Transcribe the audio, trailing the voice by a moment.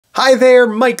Hi there,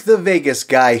 Mike the Vegas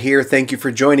Guy here. Thank you for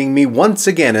joining me once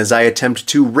again as I attempt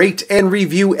to rate and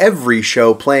review every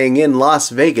show playing in Las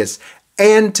Vegas.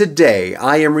 And today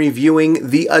I am reviewing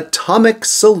the Atomic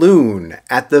Saloon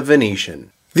at the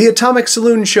Venetian. The Atomic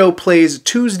Saloon show plays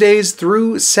Tuesdays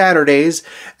through Saturdays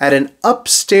at an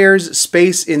upstairs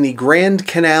space in the Grand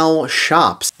Canal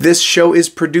Shops. This show is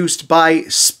produced by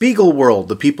Spiegelworld,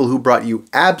 the people who brought you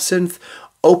Absinthe,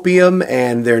 Opium,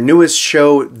 and their newest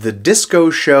show, The Disco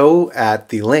Show, at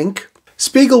the Link.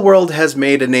 Spiegelworld has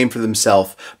made a name for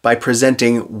themselves by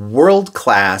presenting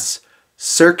world-class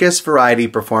circus variety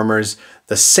performers,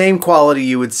 the same quality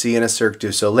you would see in a Cirque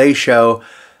du Soleil show,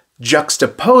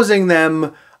 juxtaposing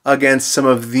them against some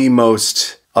of the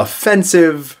most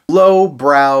offensive,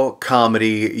 low-brow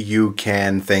comedy you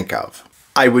can think of.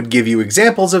 I would give you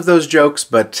examples of those jokes,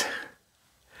 but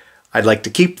I'd like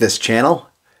to keep this channel.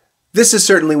 This is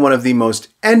certainly one of the most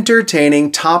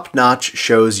entertaining, top-notch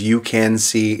shows you can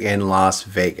see in Las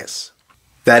Vegas.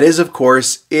 That is, of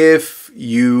course, if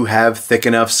you have thick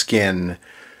enough skin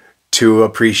to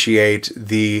appreciate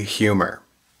the humor.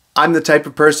 I'm the type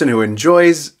of person who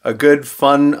enjoys a good,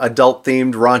 fun,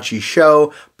 adult-themed, raunchy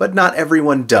show, but not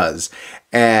everyone does.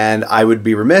 And I would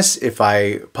be remiss if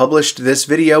I published this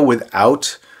video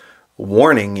without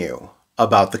warning you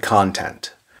about the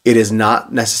content. It is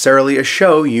not necessarily a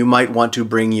show you might want to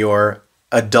bring your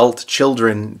adult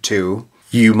children to.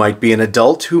 You might be an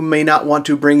adult who may not want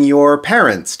to bring your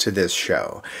parents to this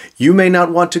show. You may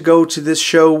not want to go to this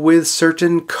show with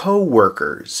certain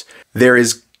co-workers. There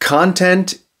is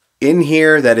content in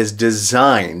here that is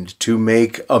designed to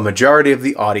make a majority of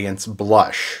the audience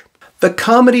blush. The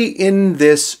comedy in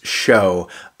this show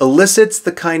elicits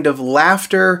the kind of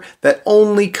laughter that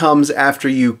only comes after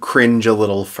you cringe a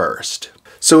little first.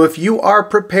 So if you are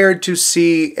prepared to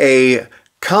see a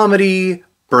comedy,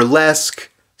 burlesque,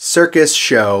 circus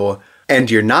show, and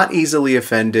you're not easily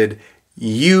offended,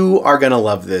 you are gonna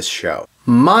love this show.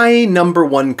 My number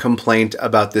one complaint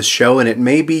about this show, and it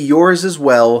may be yours as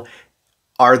well,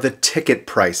 are the ticket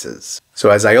prices.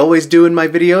 So as I always do in my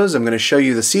videos, I'm going to show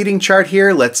you the seating chart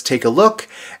here. Let's take a look.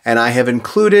 And I have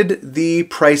included the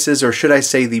prices, or should I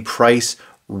say the price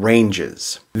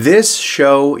ranges. This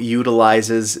show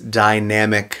utilizes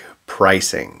dynamic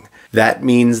pricing. That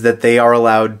means that they are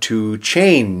allowed to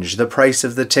change the price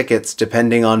of the tickets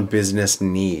depending on business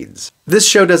needs. This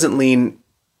show doesn't lean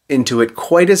into it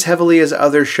quite as heavily as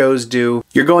other shows do.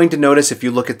 You're going to notice if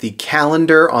you look at the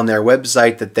calendar on their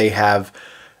website that they have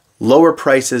lower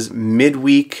prices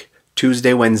midweek,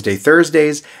 Tuesday, Wednesday,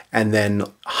 Thursdays, and then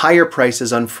higher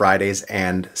prices on Fridays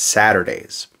and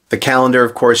Saturdays. The calendar,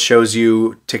 of course, shows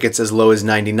you tickets as low as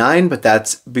 $99, but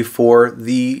that's before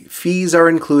the fees are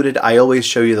included. I always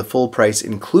show you the full price,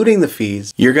 including the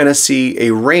fees. You're going to see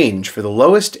a range for the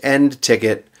lowest end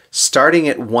ticket starting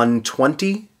at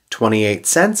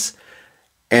 $120.28,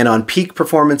 and on peak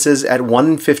performances at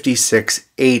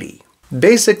 $156.80.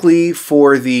 Basically,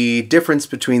 for the difference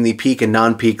between the peak and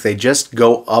non-peak, they just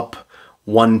go up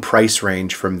one price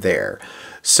range from there.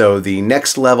 So the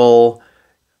next level,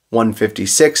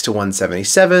 $156 to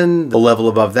 $177, the level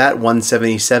above that,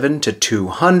 $177 to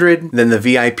 $200, then the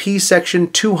VIP section,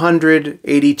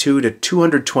 $282 to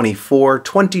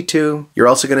 $224.22. You're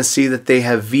also going to see that they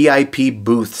have VIP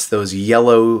booths, those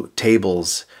yellow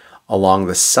tables along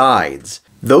the sides.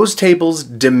 Those tables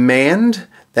demand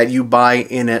that you buy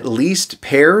in at least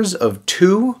pairs of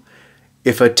 2.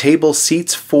 If a table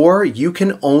seats 4, you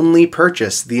can only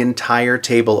purchase the entire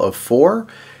table of 4.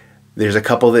 There's a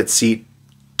couple that seat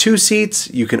 2 seats,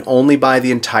 you can only buy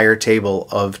the entire table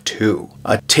of 2.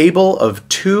 A table of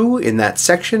 2 in that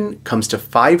section comes to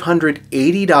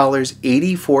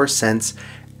 $580.84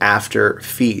 after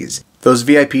fees. Those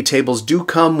VIP tables do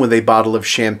come with a bottle of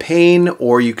champagne,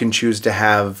 or you can choose to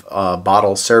have a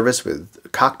bottle service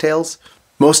with cocktails.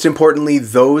 Most importantly,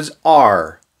 those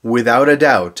are, without a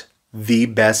doubt, the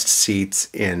best seats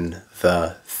in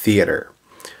the theater.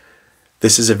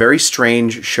 This is a very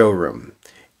strange showroom.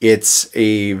 It's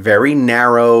a very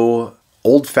narrow,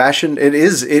 old-fashioned,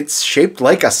 it's shaped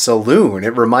like a saloon.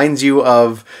 It reminds you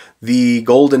of the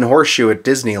Golden Horseshoe at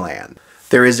Disneyland.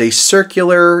 There is a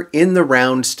circular in the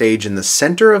round stage in the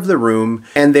center of the room,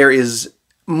 and there is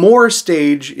more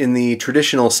stage in the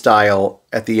traditional style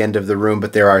at the end of the room,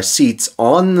 but there are seats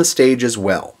on the stage as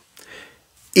well.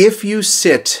 If you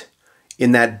sit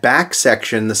in that back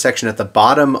section, the section at the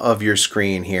bottom of your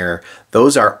screen here,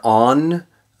 those are on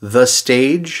the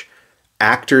stage.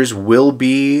 Actors will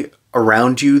be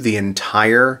around you the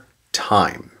entire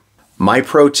time. My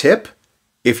pro tip,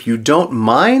 if you don't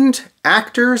mind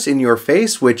actors in your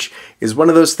face, which is one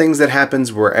of those things that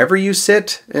happens wherever you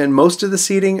sit, and most of the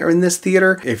seating are in this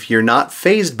theater. If you're not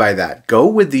fazed by that, go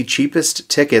with the cheapest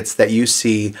tickets that you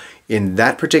see in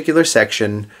that particular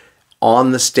section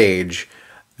on the stage.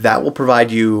 That will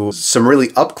provide you some really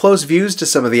up-close views to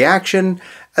some of the action,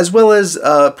 as well as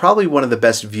probably one of the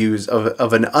best views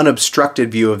of an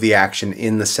unobstructed view of the action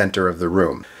in the center of the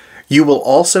room. You will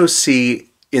also see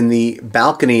in the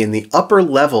balcony in the upper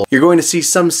level, you're going to see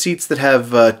some seats that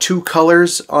have 2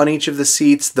 colors on each of the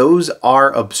seats. Those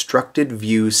are obstructed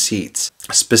view seats,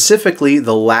 specifically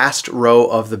the last row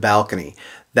of the balcony.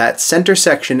 That center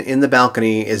section in the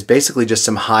balcony is basically just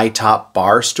some high top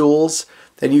bar stools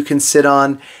that you can sit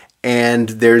on, and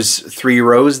there's 3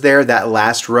 rows there. That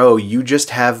last row, you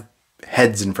just have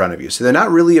heads in front of you. So they're not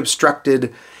really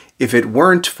obstructed if it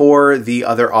weren't for the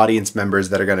other audience members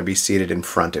that are going to be seated in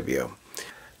front of you.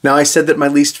 Now, I said that my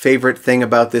least favorite thing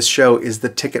about this show is the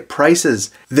ticket prices.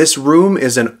 This room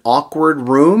is an awkward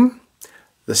room.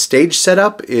 The stage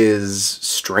setup is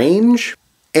strange,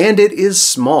 and it is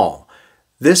small.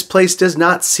 This place does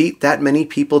not seat that many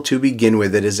people to begin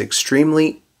with. It is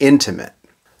extremely intimate.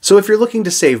 So if you're looking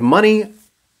to save money,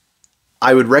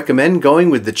 I would recommend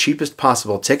going with the cheapest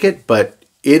possible ticket, but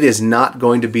it is not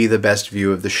going to be the best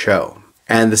view of the show.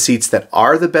 And the seats that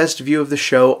are the best view of the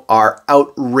show are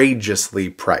outrageously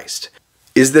priced.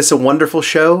 Is this a wonderful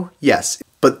show? Yes,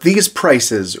 but these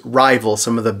prices rival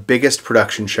some of the biggest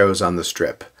production shows on the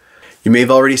Strip. You may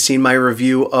have already seen my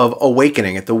review of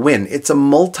Awakening at the Wynn. It's a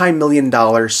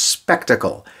multi-million-dollar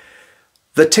spectacle.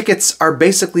 The tickets are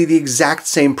basically the exact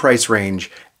same price range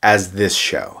as this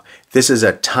show. This is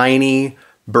a tiny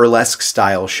burlesque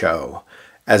style show.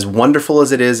 As wonderful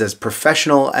as it is, as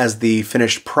professional as the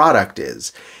finished product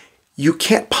is, you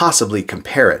can't possibly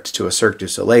compare it to a Cirque du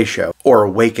Soleil show or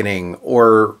Awakening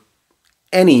or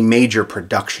any major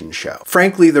production show.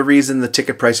 Frankly, the reason the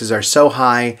ticket prices are so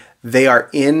high, they are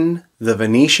in the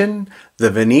Venetian. The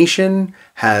Venetian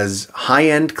has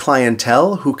high-end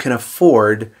clientele who can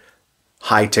afford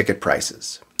high ticket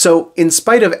prices. So in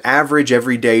spite of average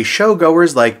everyday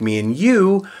showgoers like me and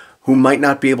you, who might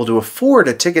not be able to afford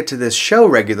a ticket to this show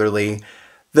regularly,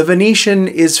 the Venetian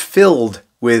is filled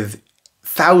with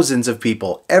thousands of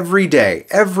people every day,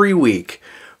 every week,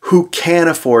 who can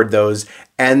afford those,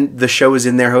 and the show is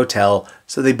in their hotel,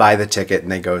 so they buy the ticket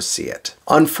and they go see it.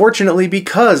 Unfortunately,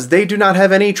 because they do not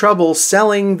have any trouble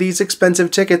selling these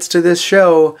expensive tickets to this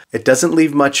show, it doesn't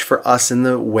leave much for us in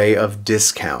the way of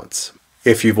discounts.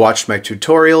 If you've watched my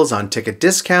tutorials on ticket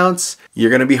discounts,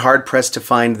 you're going to be hard-pressed to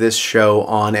find this show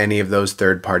on any of those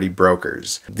third-party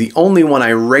brokers. The only one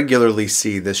I regularly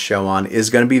see this show on is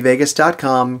going to be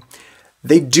Vegas.com.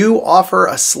 They do offer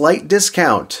a slight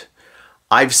discount.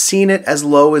 I've seen it as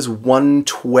low as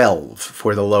 $112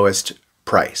 for the lowest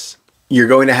price. You're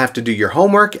going to have to do your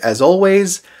homework, as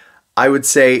always. I would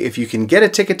say if you can get a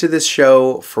ticket to this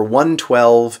show for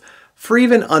 $112, for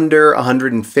even under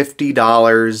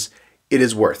 $150, it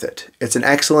is worth it. It's an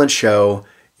excellent show.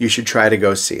 You should try to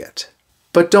go see it.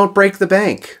 But don't break the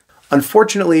bank.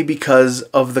 Unfortunately, because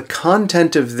of the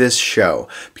content of this show,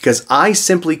 because I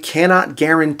simply cannot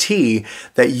guarantee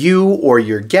that you or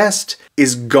your guest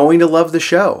is going to love the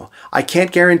show. I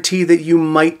can't guarantee that you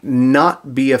might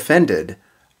not be offended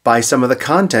by some of the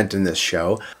content in this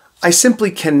show. I simply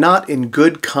cannot in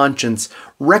good conscience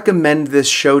recommend this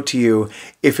show to you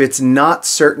if it's not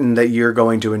certain that you're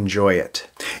going to enjoy it.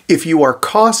 If you are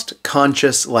cost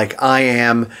conscious like I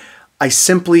am, I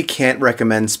simply can't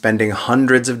recommend spending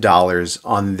hundreds of dollars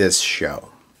on this show.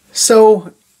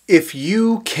 So if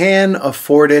you can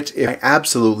afford it, I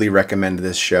absolutely recommend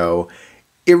this show.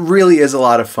 It really is a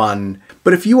lot of fun.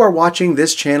 But if you are watching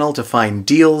this channel to find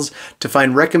deals, to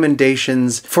find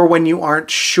recommendations for when you aren't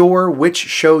sure which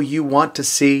show you want to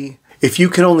see, if you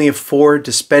can only afford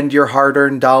to spend your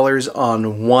hard-earned dollars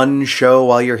on one show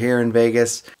while you're here in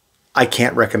Vegas, I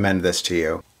can't recommend this to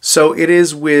you. So it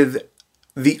is with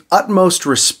the utmost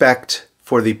respect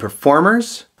for the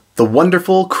performers, the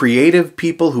wonderful creative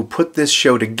people who put this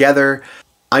show together,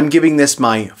 I'm giving this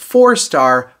my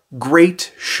 4-star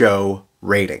great show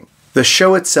rating. The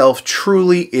show itself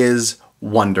truly is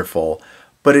wonderful,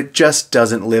 but it just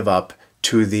doesn't live up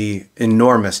to the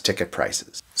enormous ticket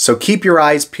prices. So keep your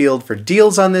eyes peeled for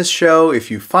deals on this show.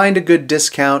 If you find a good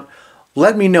discount,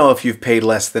 let me know if you've paid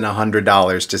less than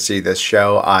 $100 to see this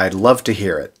show. I'd love to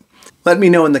hear it. Let me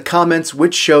know in the comments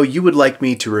which show you would like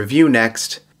me to review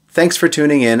next. Thanks for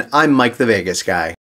tuning in. I'm Mike the Vegas Guy.